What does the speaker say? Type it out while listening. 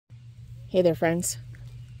Hey there, friends.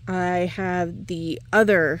 I have the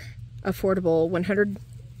other affordable 100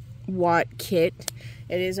 watt kit.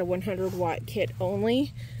 It is a 100 watt kit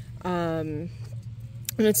only. And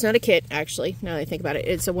it's not a kit, actually, now that I think about it.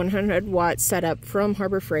 It's a 100 watt setup from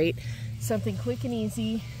Harbor Freight. Something quick and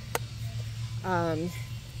easy. I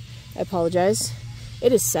apologize.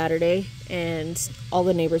 It is Saturday and all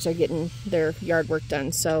the neighbors are getting their yard work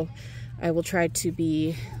done, so I will try to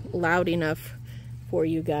be loud enough for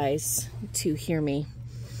you guys to hear me.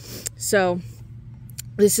 So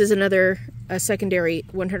this is a secondary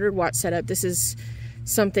 100 watt setup. This is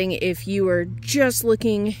something if you are just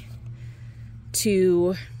looking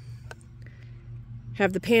to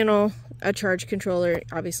have the panel, a charge controller,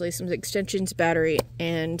 obviously some extensions, battery,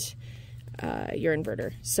 and your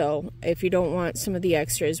inverter. So if you don't want some of the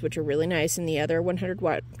extras, which are really nice in the other 100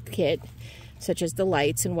 watt kit, such as the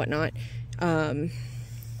lights and whatnot,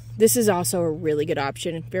 this is also a really good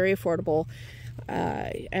option, very affordable.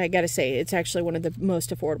 I gotta say, it's actually one of the most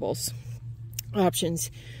affordable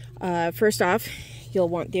options. First off, you'll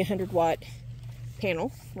want the 100 watt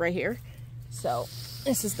panel right here. So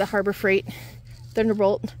this is the Harbor Freight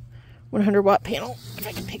Thunderbolt 100 watt panel. If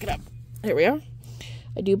I can pick it up. There we are.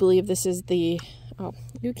 I do believe this is the, oh,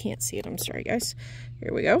 you can't see it. I'm sorry, guys.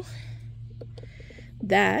 Here we go.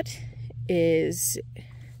 That is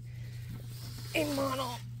a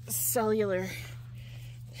mono-cellular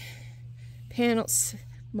panels,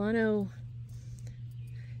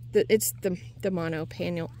 it's the mono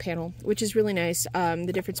panel, which is really nice.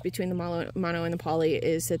 The difference between the mono and the poly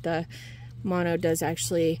is that the mono does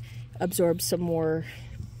actually absorb some more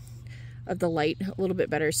of the light a little bit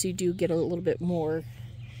better, so you do get a little bit more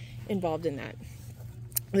involved in that.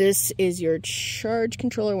 This is your charge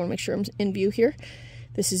controller. I want to make sure I'm in view here.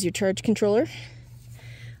 This is your charge controller.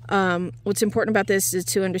 What's important about this is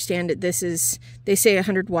to understand that this is, they say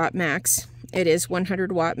 100 watt max. It is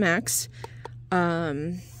 100 watt max.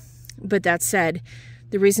 But that said,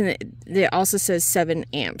 the reason that it also says 7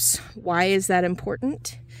 amps. Why is that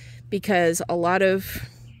important? Because a lot of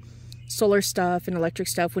solar stuff and electric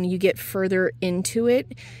stuff, when you get further into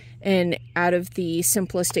it and out of the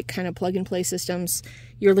simplistic kind of plug and play systems,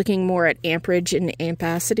 you're looking more at amperage and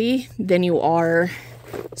ampacity than you are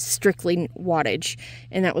strictly wattage.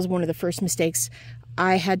 And that was one of the first mistakes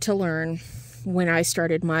I had to learn when I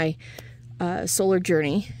started my solar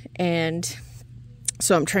journey. And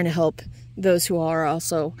so I'm trying to help those who are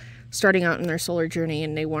also starting out in their solar journey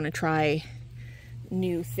and they want to try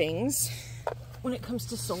new things when it comes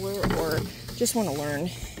to solar, or just want to learn.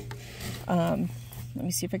 Let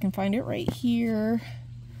me see if I can find it right here.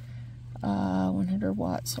 100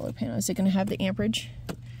 watt solar panel. Is it going to have the amperage?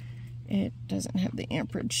 It doesn't have the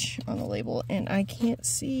amperage on the label, and I can't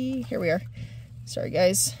see. Here we are. Sorry,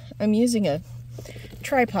 guys. I'm using a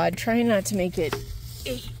tripod, trying not to make it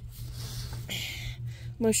a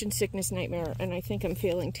motion sickness nightmare, and I think I'm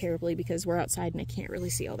failing terribly because we're outside and I can't really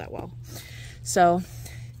see all that well. So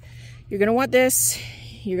you're going to want this.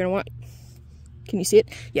 You're going to want, can you see it?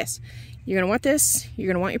 Yes. You're going to want this. You're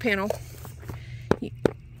going to want your panel.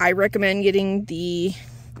 I recommend getting the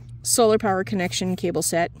solar power connection cable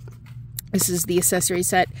set. This is the accessory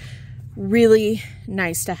set. Really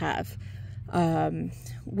nice to have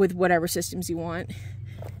with whatever systems you want.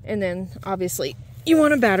 And then obviously you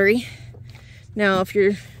want a battery. Now if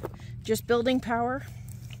you're just building power,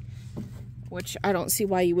 which I don't see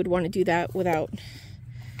why you would want to do that without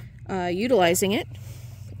utilizing it,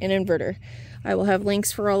 an inverter. I will have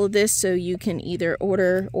links for all of this so you can either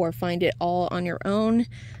order or find it all on your own.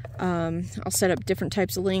 I'll set up different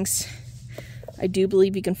types of links. I do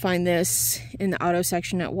believe you can find this in the auto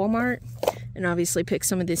section at Walmart, and obviously pick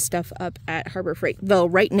some of this stuff up at Harbor Freight. Though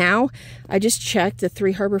right now, I just checked the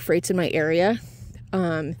 3 Harbor Freights in my area,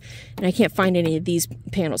 and I can't find any of these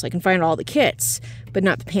panels. I can find all the kits, but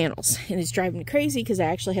not the panels. And it's driving me crazy because I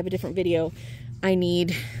actually have a different video. I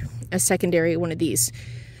need a secondary one of these,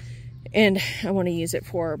 and I want to use it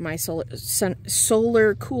for my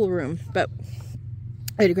solar cool room, but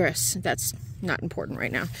I digress. That's not important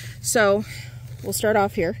right now. So we'll start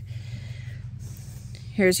off here.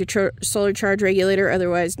 Here's your solar charge regulator,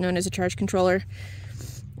 otherwise known as a charge controller.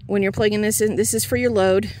 When you're plugging this in, this is for your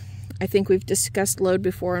load. I think we've discussed load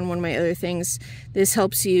before on one of my other things. This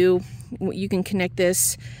helps you, you can connect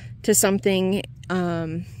this to something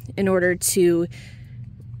in order to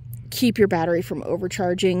keep your battery from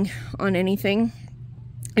overcharging on anything.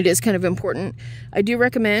 It is kind of important. I do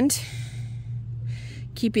recommend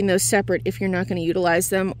keeping those separate if you're not going to utilize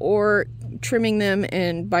them, or trimming them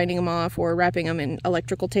and binding them off, or wrapping them in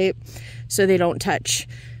electrical tape so they don't touch.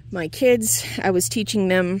 My kids, I was teaching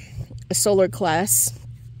them a solar class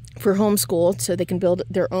for homeschool, so they can build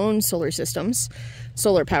their own solar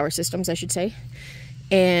power systems, I should say.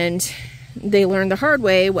 And they learned the hard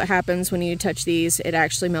way what happens when you touch these. It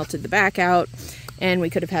actually melted the back out, and we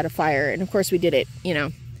could have had a fire. And of course we did it, you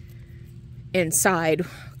know, inside,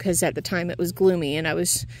 because at the time it was gloomy and I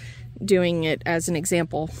was doing it as an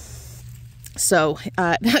example. So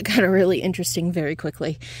that got really interesting very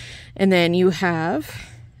quickly. And then you have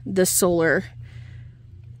the solar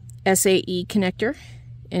SAE connector,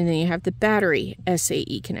 and then you have the battery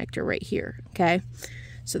SAE connector right here, okay?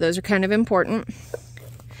 So those are kind of important.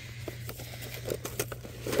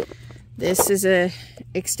 This is a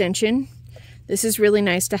extension. This is really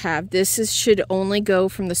nice to have. This should only go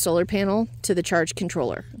from the solar panel to the charge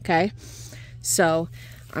controller, okay? So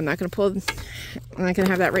I'm not going to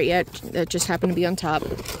have that right yet. That just happened to be on top.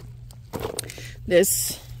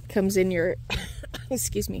 This comes in your,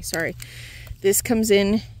 excuse me, sorry. This comes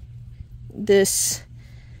in this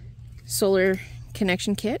solar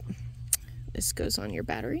connection kit. This goes on your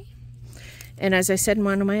battery. And as I said in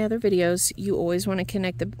one of my other videos, you always want to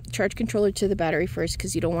connect the charge controller to the battery first,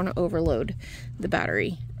 because you don't want to overload the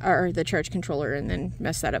battery or the charge controller and then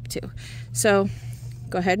mess that up too. So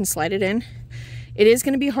go ahead and slide it in. It is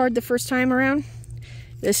going to be hard the first time around.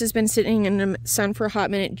 This has been sitting in the sun for a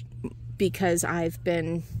hot minute because I've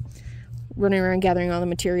been running around gathering all the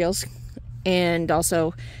materials, and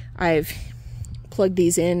also I've plugged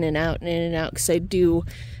these in and out because I do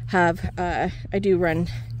have I do run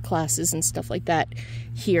classes and stuff like that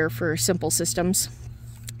here for simple systems.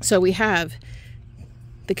 So we have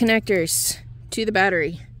the connectors to the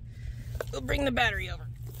battery. We'll bring the battery over.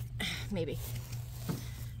 Maybe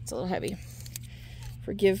it's a little heavy.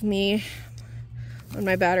 Forgive me on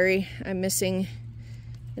my battery. I'm missing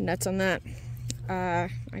the nuts on that. I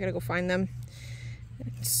gotta go find them.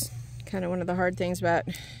 It's kind of one of the hard things about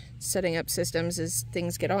setting up systems is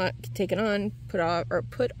things get taken on, put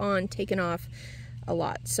on, taken off a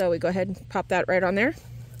lot. So we go ahead and pop that right on there.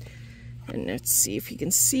 And let's see if you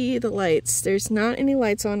can see the lights. There's not any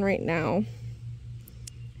lights on right now.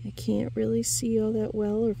 I can't really see all that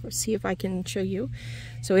well, or see if I can show you.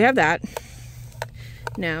 So we have that.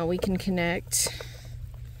 Now we can connect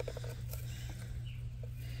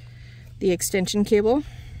the extension cable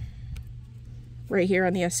right here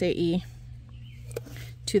on the SAE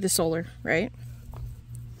to the solar, right?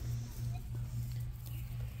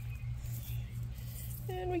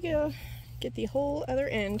 And we go get the whole other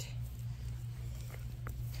end.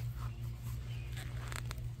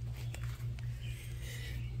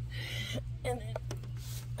 And then,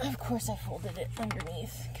 of course, I folded it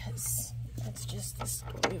underneath because that's just the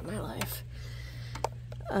story of my life.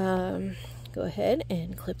 Go ahead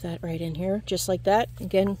and clip that right in here, just like that.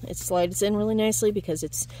 Again, it slides in really nicely because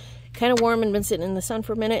it's kind of warm and been sitting in the sun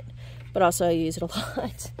for a minute, but also I use it a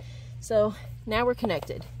lot. So now we're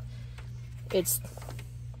connected. It's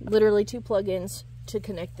literally 2 plug-ins to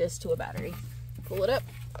connect this to a battery. Pull it up,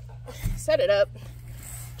 set it up,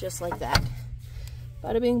 just like that.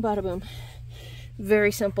 Bada bing, bada boom.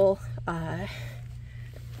 Very simple. I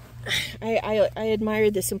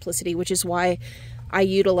admire the simplicity, which is why I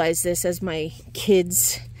utilize this as my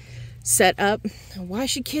kids' setup. Why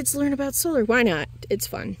should kids learn about solar? Why not? It's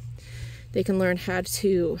fun. They can learn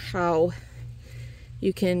how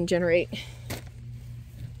you can generate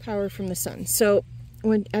power from the sun. So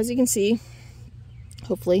as you can see,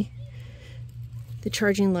 hopefully, the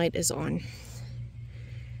charging light is on.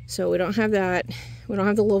 So we don't have that. We don't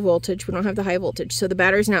have the low voltage. We don't have the high voltage. So the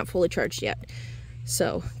battery's not fully charged yet.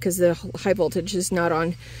 So, because the high voltage is not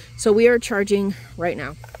on. So we are charging right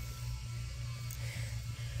now.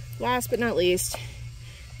 Last but not least,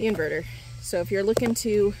 the inverter. So if you're looking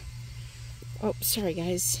to, oh, sorry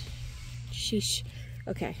guys. Sheesh.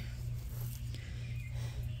 Okay.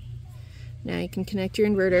 Now you can connect your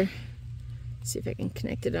inverter. Let's see if I can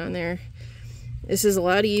connect it on there. This is a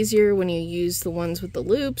lot easier when you use the ones with the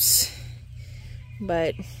loops,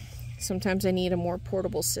 but sometimes I need a more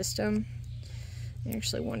portable system. I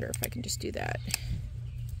actually wonder if I can just do that.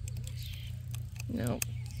 No.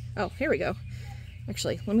 Oh, here we go.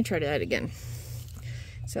 Actually, let me try that again.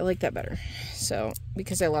 So I like that better. So,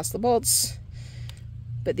 because I lost the bolts,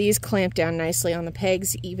 but these clamp down nicely on the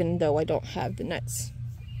pegs, even though I don't have the nuts.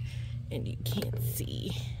 And you can't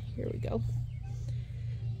see. Here we go.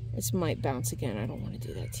 This might bounce again. I don't want to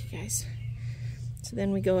do that to you guys. So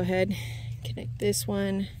then we go ahead, connect this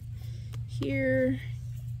one here.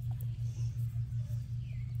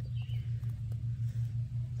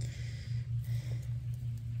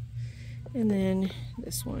 And then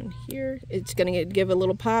this one here. It's going to give a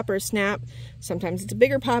little pop or a snap. Sometimes it's a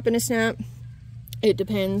bigger pop and a snap. It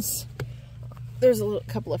depends there's a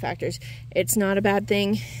couple of factors. It's not a bad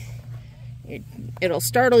thing. It'll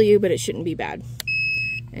startle you, but it shouldn't be bad.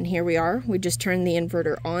 And here we are. We just turned the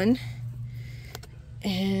inverter on.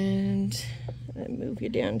 And I'll move you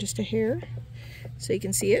down just a hair so you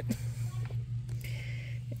can see it.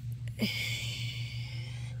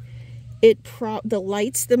 The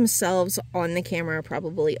lights themselves on the camera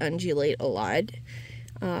probably undulate a lot.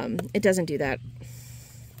 It doesn't do that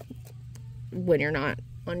when you're not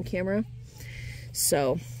on camera.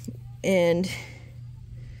 So, and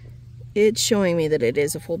it's showing me that it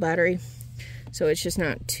is a full battery. So it's just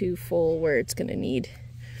not too full where it's going to need,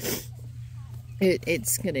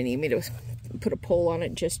 it's going to need me to put a pole on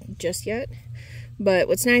it just yet. But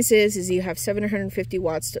what's nice is you have 750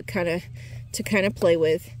 watts to kind of play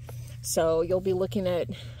with. So you'll be looking at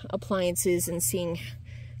appliances and seeing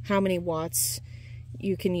how many watts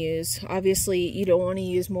you can use. Obviously, you don't want to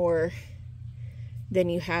use more than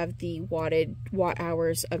you have the watt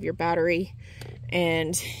hours of your battery.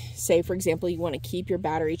 And say, for example, you want to keep your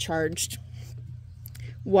battery charged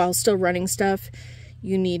while still running stuff,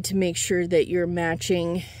 you need to make sure that you're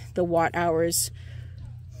matching the watt hours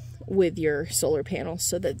with your solar panel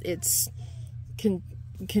so that it's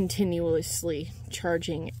continuously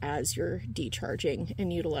charging as you're decharging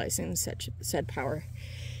and utilizing said power.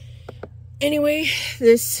 Anyway,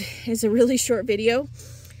 this is a really short video.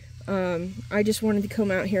 I just wanted to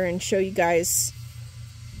come out here and show you guys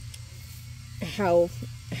how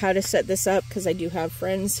to set this up, because I do have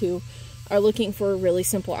friends who are looking for really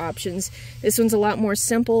simple options. This one's a lot more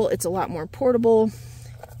simple. It's a lot more portable.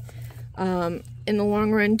 In the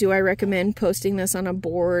long run, do I recommend posting this on a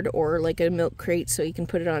board or like a milk crate so you can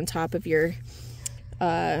put it on top of your,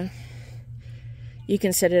 you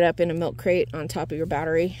can set it up in a milk crate on top of your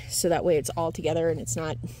battery, so that way it's all together and it's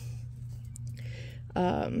not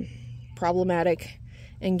problematic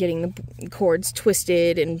and getting the cords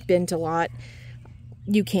twisted and bent a lot.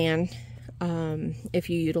 You can, if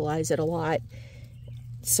you utilize it a lot.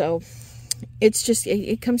 So it's just,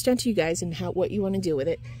 it comes down to you guys and what you want to do with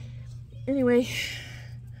it. Anyway,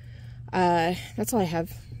 that's all I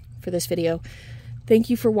have for this video.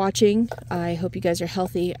 Thank you for watching. I hope you guys are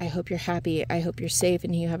healthy. I hope you're happy. I hope you're safe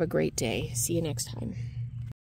and you have a great day. See you next time.